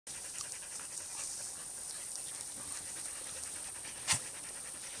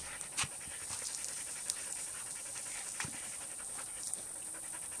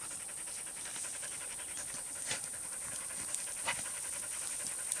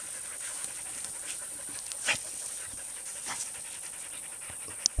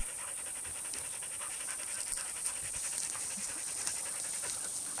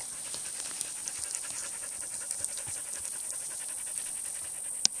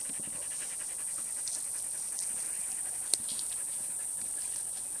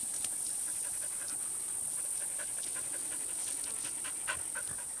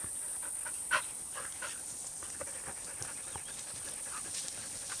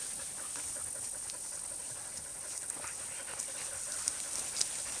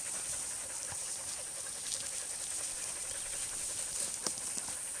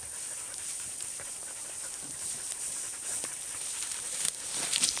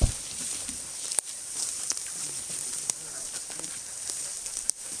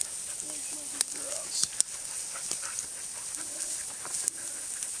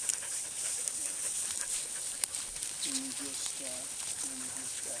Let me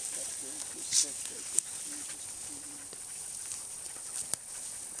just back up there. Just check that.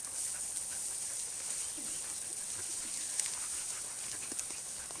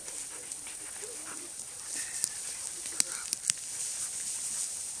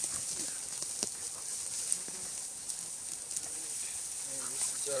 This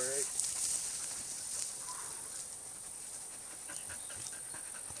is all right.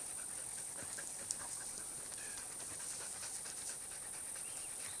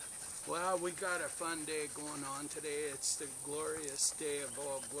 Well, we got a fun day going on today. It's the glorious day of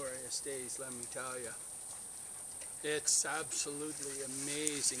all glorious days, let me tell you. It's absolutely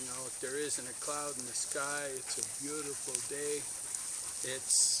amazing out. There isn't a cloud in the sky. It's a beautiful day.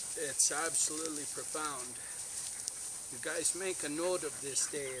 It's absolutely profound. You guys make a note of this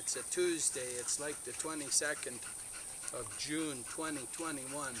day. It's a Tuesday. It's like the 22nd of June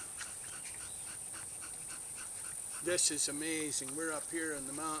 2021. This is amazing. We're up here in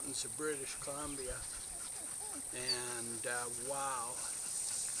the mountains of British Columbia, and wow,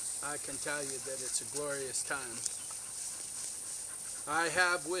 I can tell you that it's a glorious time. I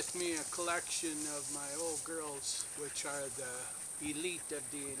have with me a collection of my old girls, which are the elite of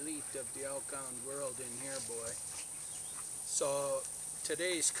the Elkhound world in here, boy. So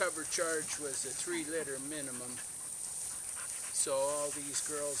today's cover charge was a 3-liter minimum. So all these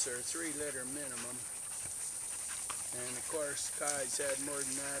girls are 3-liter minimum. And of course, Kai's had more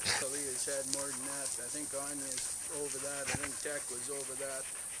than that, Kalia's had more than that, I think Anya's over that, I think Tech was over that.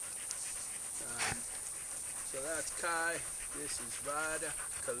 So that's Kai, this is Vada,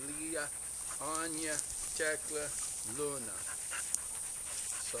 Kalia, Anya, Tekla, Luna.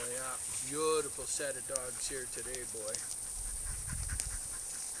 So yeah, beautiful set of dogs here today, boy.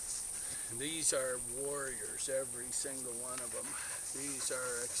 These are warriors, every single one of them. These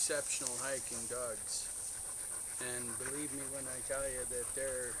are exceptional hiking dogs. And believe me when I tell you that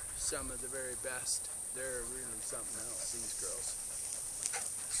they're some of the very best. They're really something else, these girls.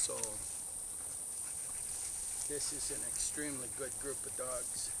 So, this is an extremely good group of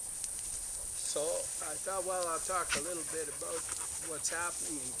dogs. So, I thought, well, I'll talk a little bit about what's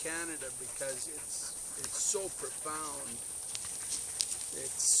happening in Canada because it's so profound.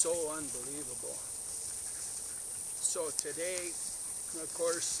 It's so unbelievable. So today, of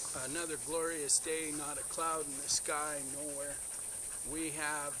course, another glorious day, not a cloud in the sky, nowhere. We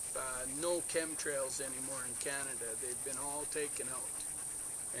have no chemtrails anymore in Canada. They've been all taken out.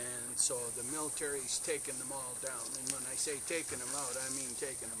 And so the military's taken them all down. And when I say taking them out, I mean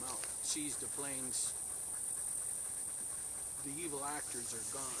taking them out. Seized the planes. The evil actors are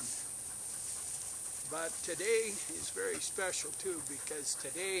gone. But today is very special too because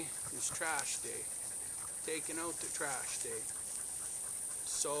today is trash day. Taking out the trash day.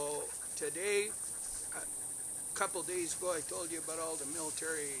 So today, a couple days ago, I told you about all the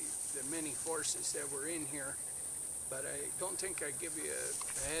military, the many forces that were in here, but I don't think I give you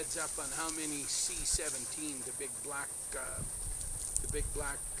a heads up on how many C-17, the big black,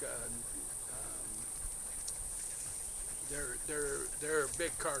 they're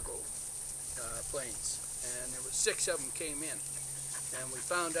big cargo planes, and there were 6 of them came in, and we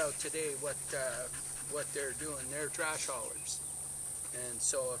found out today what they're doing. They're trash haulers. And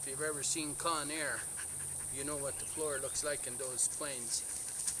so if you've ever seen Con Air, you know what the floor looks like in those planes.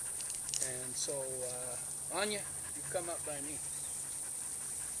 And so, Anya, you come up by me.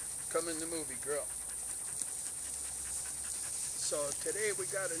 Come in the movie, girl. So today we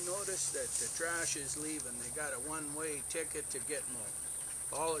got a notice that the trash is leaving. They got a one-way ticket to Gitmo.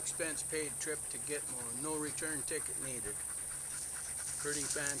 All expense paid trip to Gitmo. No return ticket needed. Pretty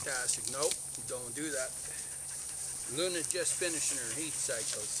fantastic. Nope, don't do that. Luna's just finishing her heat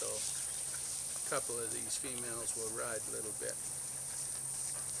cycle, so a couple of these females will ride a little bit.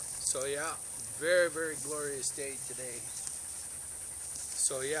 So yeah, very, very glorious day today.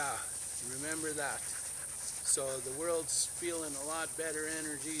 So yeah, remember that. So the world's feeling a lot better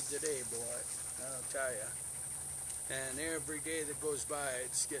energy today, boy, I'll tell ya. And every day that goes by,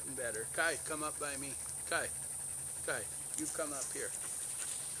 it's getting better. Kai, come up by me. Kai, you come up here.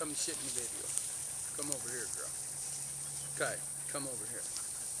 Come sit in the video. Come over here, girl. Kai, come over here.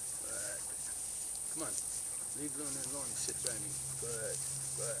 Good. Come on. Leave Luna alone. Sit by me. Good.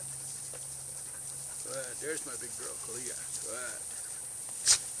 Good. Good. There's my big girl, Kalia. Good.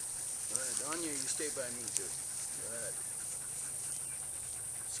 Good. Anya, you stay by me too. Good.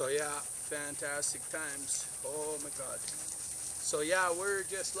 So yeah, fantastic times. Oh my God. So yeah, we're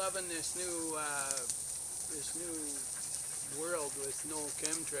just loving this new world with no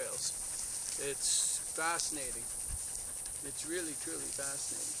chemtrails. It's fascinating. It's really, truly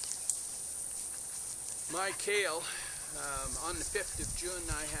fascinating. My kale, On the 5th of June,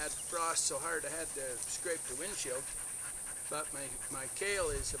 I had frost so hard I had to scrape the windshield. But my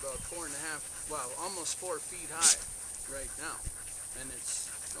kale is about 4.5, well, almost 4 feet high right now. And it's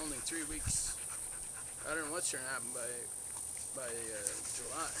only 3 weeks. I don't know what's going to happen by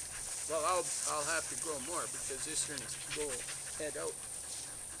July. Well, I'll have to grow more because this is going to go head out.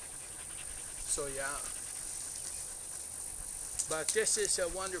 So yeah. But this is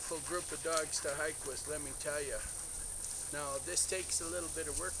a wonderful group of dogs to hike with, let me tell you. Now, this takes a little bit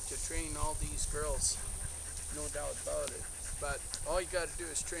of work to train all these girls, no doubt about it. But all you got to do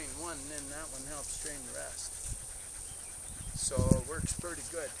is train one, and then that one helps train the rest. So it works pretty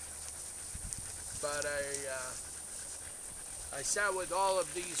good. But I sat with all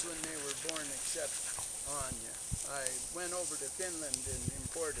of these when they were born, except Anya. I went over to Finland and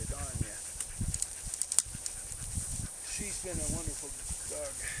imported Anya. She's been a wonderful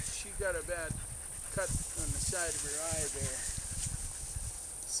dog. She got a bad cut on the side of her eye there.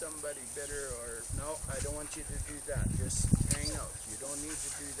 Somebody bit her, or no, I don't want you to do that. Just hang out. You don't need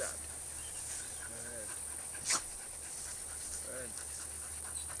to do that. Good. Good.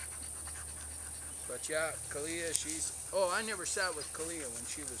 But yeah, Kamia, she's... Oh, I never sat with Kamia when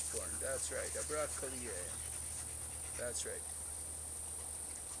she was born. That's right. I brought Kamia in. That's right.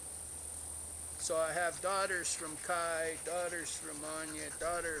 So I have daughters from Kai, daughters from Anya,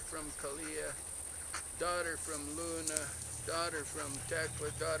 daughter from Kamia, daughter from Luna, daughter from Tekla,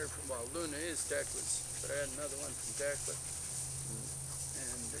 daughter from, well, Luna is Tekla's, but I had another one from Tekla.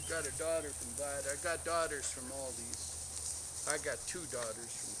 And I got a daughter from Vlad. I got daughters from all these. I got 2 daughters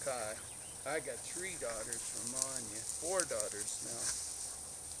from Kai. I got 3 daughters from Anya, 4 daughters now.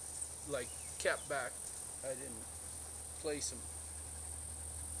 Like, kept back. I didn't place them.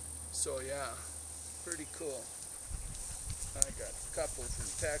 So yeah, pretty cool. I got a couple from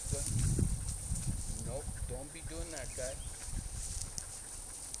Tekla. Nope, don't be doing that, guy.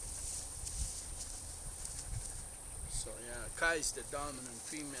 So yeah, Kai's the dominant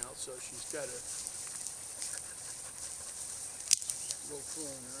female, so she's got to go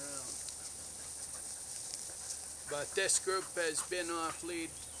fooling around. But this group has been off lead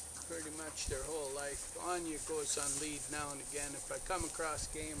pretty much their whole life. Anya goes on lead now and again. If I come across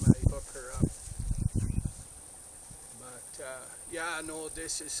game, I hook her up. But yeah, no,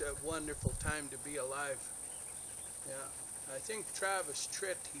 this is a wonderful time to be alive. Yeah, I think Travis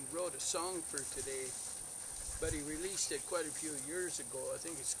Tritt, he wrote a song for today, but he released it quite a few years ago. I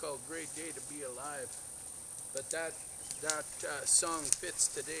think it's called Great Day to Be Alive. But that song fits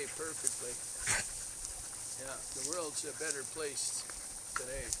today perfectly. Yeah, the world's a better place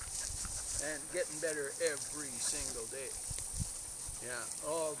today, and getting better every single day. Yeah,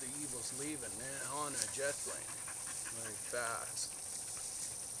 all the evil's leaving on a jet plane, like fast.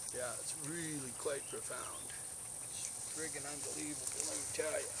 Yeah, it's really quite profound. It's friggin' unbelievable, let me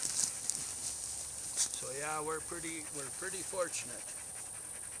tell you. So yeah, we're pretty fortunate.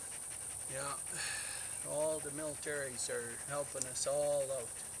 Yeah, all the militaries are helping us all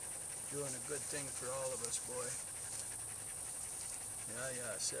out. Doing a good thing for all of us, boy.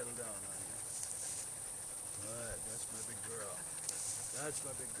 Yeah, settle down on you. Alright, that's my big girl. That's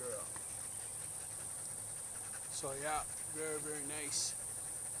my big girl. So yeah, very, very nice.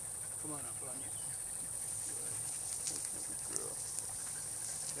 Come on up, Anya. Good. That's my big girl.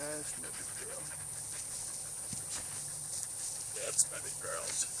 That's my big girl. That's my big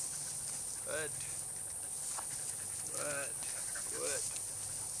girls. Good. Good. Good.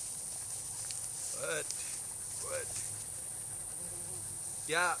 Good.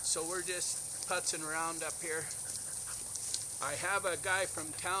 Yeah, so we're just putzing around up here. I have a guy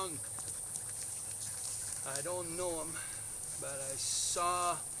from town. I don't know him, but I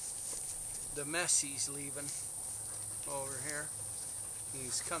saw the mess he's leaving over here.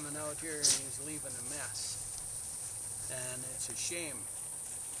 He's coming out here and he's leaving a mess. And it's a shame.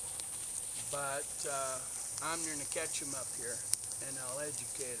 But I'm going to catch him up here and I'll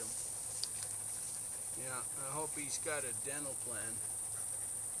educate him. Yeah, I hope he's got a dental plan.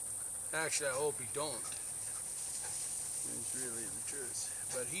 Actually, I hope he don't. It's really the truth.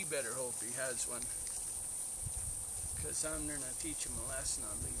 But he better hope he has one. Because I'm going to teach him a lesson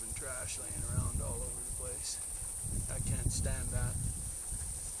on leaving trash laying around all over the place. I can't stand that.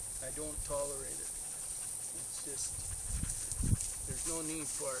 I don't tolerate it. It's just, there's no need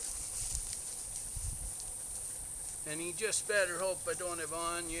for it. And he just better hope I don't have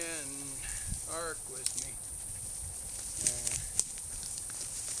Anya and Ark with me.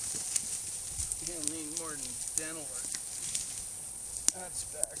 He'll need more than dental work. That's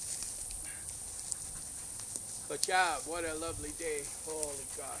back. But yeah, what a lovely day. Holy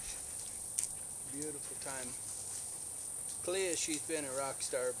gosh. Beautiful time. Clea, she's been a rock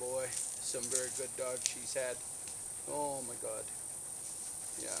star, boy. Some very good dogs she's had. Oh my God.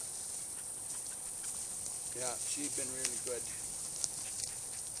 Yeah. Yeah, she's been really good.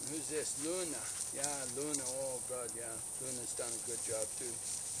 Who's this? Luna. Yeah, Luna. Oh God, yeah. Luna's done a good job too.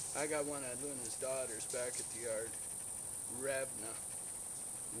 I got one of Luna's daughters back at the yard. Ravna.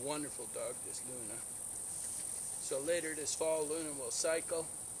 Wonderful dog, this Luna. So later this fall, Luna will cycle.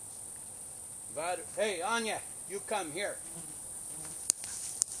 Hey, Anya, you come here.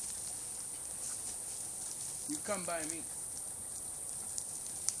 You come by me.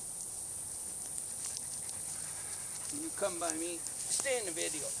 You come by me. Stay in the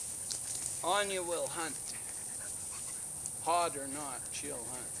video. Anya will hunt. Hot or not, she'll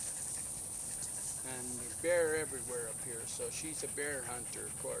hunt. And there's bear everywhere up here, so she's a bear hunter,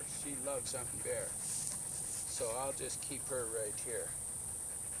 of course. She loves hunting bear. So I'll just keep her right here.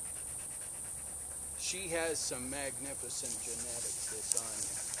 She has some magnificent genetics, this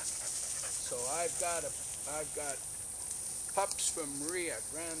Anya. So I've got pups from Maria,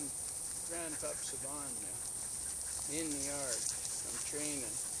 grand pups of Anya in the yard. I'm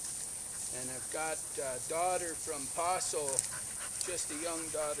training. And I've got a daughter from Paso, just a young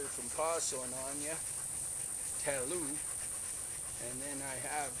daughter from Paso and Anya, Talu. And then I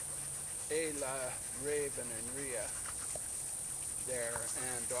have Ayla, Raven, and Rhea there,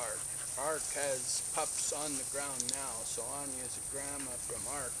 and Ark. Ark has pups on the ground now, so Anya's a grandma from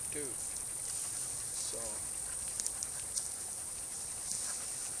Ark too. So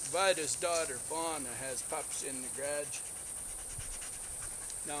Vida's daughter, Fauna, has pups in the garage.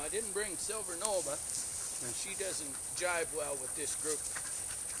 Now, I didn't bring Silver Nova, and she doesn't jive well with this group.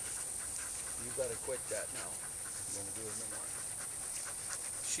 You gotta quit that now. I'm gonna do it no more.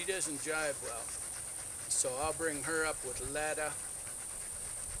 She doesn't jive well, so I'll bring her up with Letta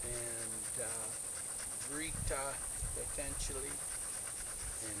and Rita, potentially,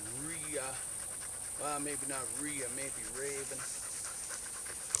 and Rhea. Well, maybe not Rhea, maybe Raven.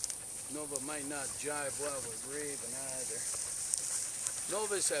 Nova might not jive well with Raven either.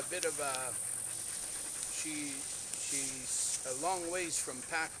 Nova's a bit of a, she's a long ways from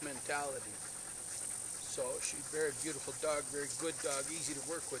pack mentality. So she's a very beautiful dog, very good dog, easy to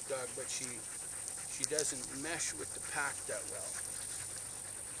work with dog, but she doesn't mesh with the pack that well.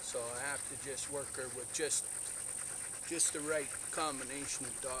 So I have to just work her with just the right combination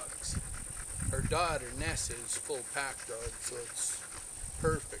of dogs. Her daughter, Nessa, is full pack dog, so it's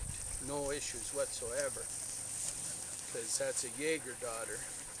perfect, no issues whatsoever. Because that's a Jaeger daughter.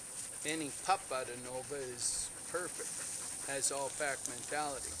 Any pup out of Nova is perfect, has all pack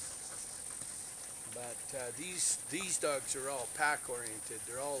mentality. But these dogs are all pack oriented.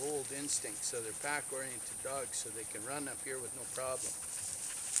 They're all old instincts, so they're pack oriented dogs, so they can run up here with no problem.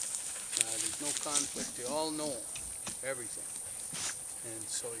 There's no conflict. They all know everything, and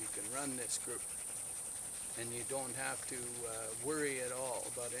so you can run this group, and you don't have to worry at all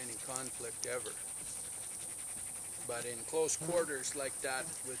about any conflict ever. But in close quarters like that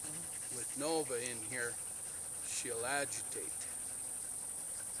with Nova in here, she'll agitate.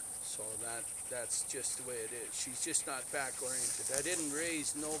 So that's just the way it is. She's just not pack oriented. I didn't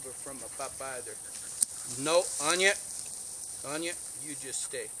raise Nova from a pup either. No, Anya, you just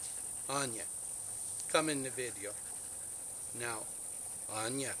stay. Anya, come in the video. Now,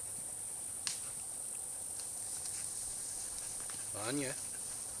 Anya. Anya,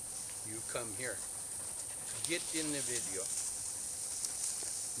 you come here. Get in the video.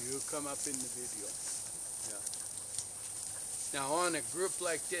 You come up in the video. Yeah. Now on a group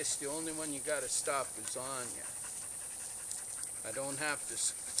like this, the only one you gotta stop is Anya. I don't have to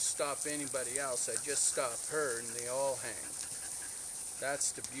stop anybody else. I just stop her and they all hang.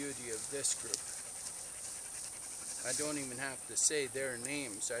 That's the beauty of this group. I don't even have to say their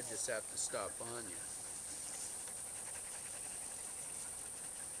names. I just have to stop Anya.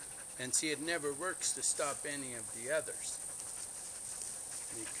 And see, it never works to stop any of the others,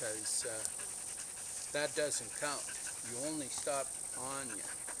 because that doesn't count. You only stop Anya.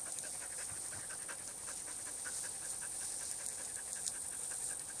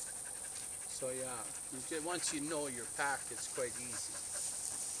 So yeah, once you know your pack, it's quite easy.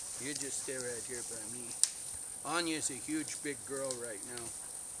 You just stay right here by me. Anya's a huge big girl right now.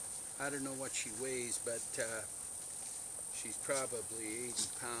 I don't know what she weighs, but she's probably 80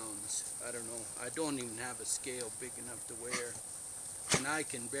 pounds. I don't know. I don't even have a scale big enough to weigh her. And I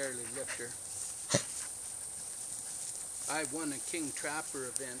can barely lift her. I won a King Trapper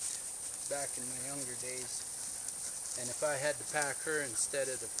event back in my younger days. And if I had to pack her instead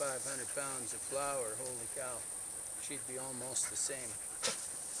of the 500 pounds of flour, holy cow, she'd be almost the same.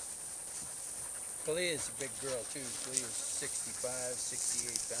 Kamia is a big girl too. Kamia is 65,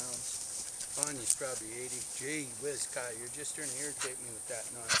 68 pounds. Anya's probably 80. Gee whiz, Kai, you're just trying to irritate me with that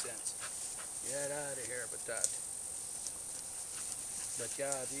nonsense. Get out of here with that. But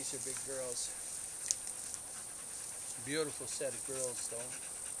yeah, these are big girls. Beautiful set of girls though.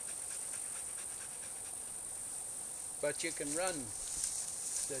 But you can run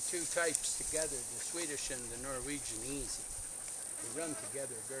the two types together, the Swedish and the Norwegian, easy. They run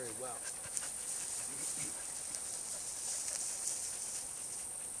together very well.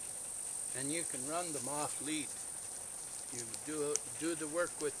 And you can run them off lead. You do the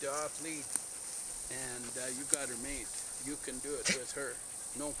work with the off lead, and you got her made. You can do it with her,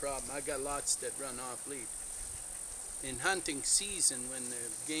 no problem. I got lots that run off lead. In hunting season, when the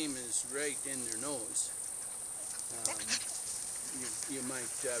game is right in their nose, you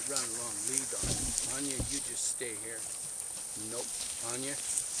might run along lead on it. Anya, you just stay here. Nope. Anya,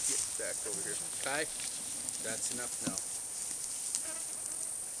 get back over here. Kai, that's enough now.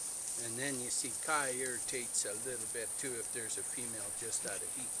 And then you see Kai irritates a little bit too if there's a female just out of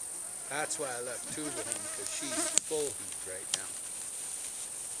heat. That's why I left Tuba home, because she's full heat right now.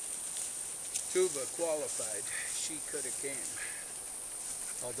 Tuba qualified. She could have came.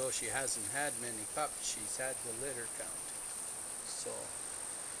 Although she hasn't had many pups, she's had the litter count. So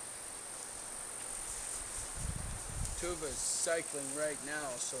Tuba's cycling right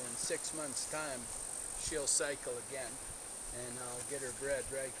now, so in 6 months' time she'll cycle again, and I'll get her bred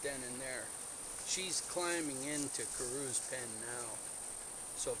right then and there. She's climbing into Karoo's pen now,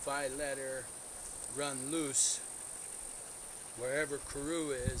 so if I let her run loose, wherever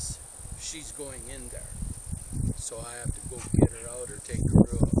Karoo is, she's going in there. So I have to go get her out or take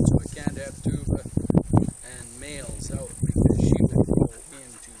Karoo out. So I can't have Tuba and males out because she would go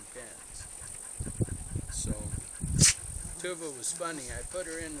into pens. So Tuba was funny. I put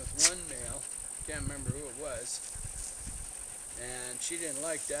her in with one male, can't remember who it was, and she didn't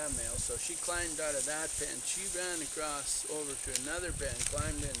like that male, so she climbed out of that pen. She ran across over to another pen,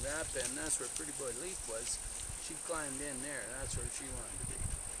 climbed in that pen. That's where Pretty Boy Leaf was. She climbed in there. That's where she wanted to be.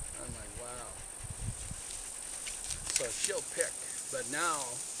 I'm like, wow. So she'll pick, but now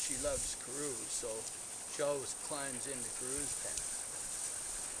she loves Karoo, so she always climbs into Karoo's pen.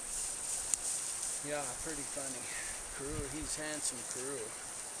 Yeah, pretty funny. Karoo, he's handsome Karoo,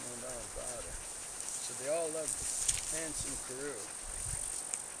 no doubt about it. So they all love handsome Karoo.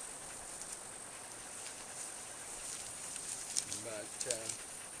 But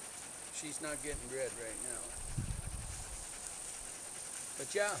she's not getting bred right now.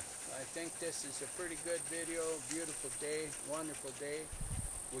 But yeah, I think this is a pretty good video. Beautiful day, wonderful day.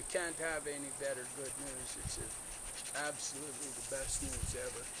 We can't have any better good news. It's absolutely the best news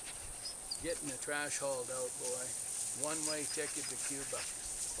ever. Getting the trash hauled out, boy. One-way ticket to Cuba.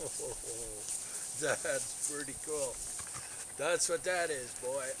 Oh, that's pretty cool. That's what that is,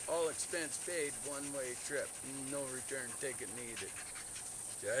 boy. All expense paid, one-way trip. No return ticket needed.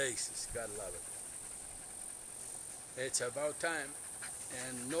 Jesus, gotta love it. It's about time.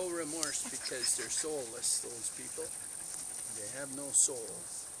 And no remorse, because they're soulless, those people. They have no soul.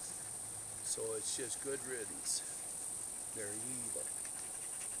 So it's just good riddance. They're evil.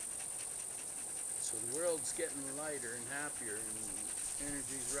 So the world's getting lighter and happier, and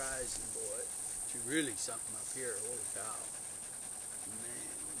energy's rising, boy. It's really something up here, holy cow.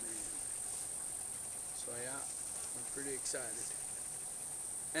 Man, oh man. So yeah, I'm pretty excited.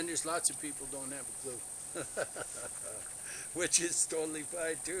 And there's lots of people don't have a clue. Which is totally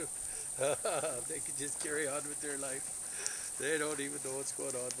fine too. They can just carry on with their life. They don't even know what's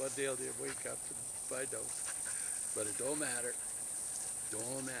going on. One day they'll wake up and find out. But it don't matter.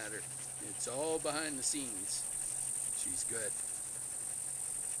 Don't matter. It's all behind the scenes. She's good.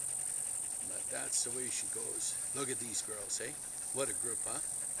 But that's the way she goes. Look at these girls, eh? What a group, huh?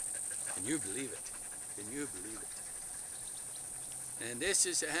 Can you believe it? Can you believe it? And this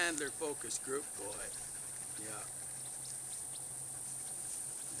is a handler focus group, boy. Yeah.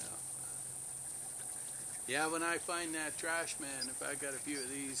 Yeah, when I find that trash man, if I got a few of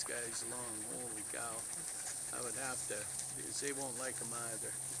these guys along, holy cow, I would have to, because they won't like him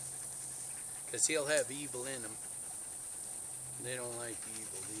either. Because he'll have evil in him. They don't like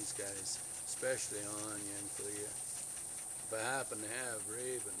evil, these guys, especially Anya and Kamia. If I happen to have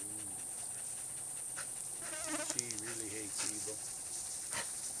Raven, she really hates evil.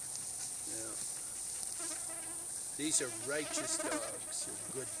 Yeah. These are righteous dogs,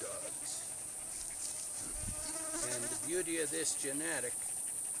 they're good dogs. And the beauty of this genetic,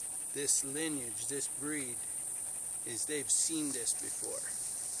 this lineage, this breed, is they've seen this before.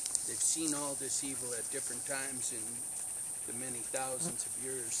 They've seen all this evil at different times in the many thousands of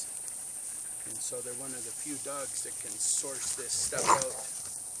years. And so they're one of the few dogs that can source this stuff out.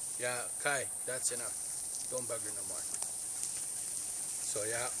 Yeah, Kai, that's enough. Don't bugger no more. So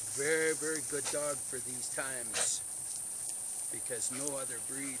yeah, very, very good dog for these times, because no other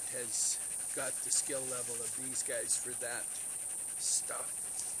breed has got the skill level of these guys for that stuff.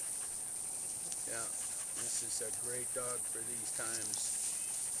 Yeah, this is a great dog for these times.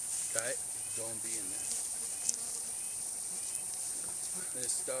 Kai, don't be in there.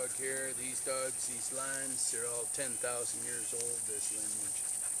 This dog here, these dogs, these lines, they're all 10,000 years old, this lineage.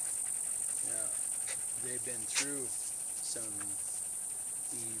 Yeah, they've been through some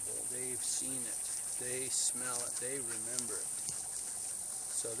evil. They've seen it. They smell it. They remember it.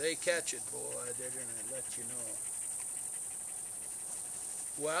 So they catch it, boy, they're going to let you know.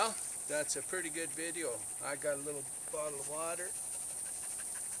 Well, that's a pretty good video. I got a little bottle of water,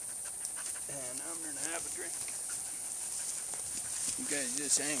 and I'm going to have a drink. You guys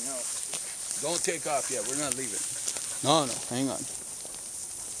just hang out. Don't take off yet. We're not leaving. No, hang on.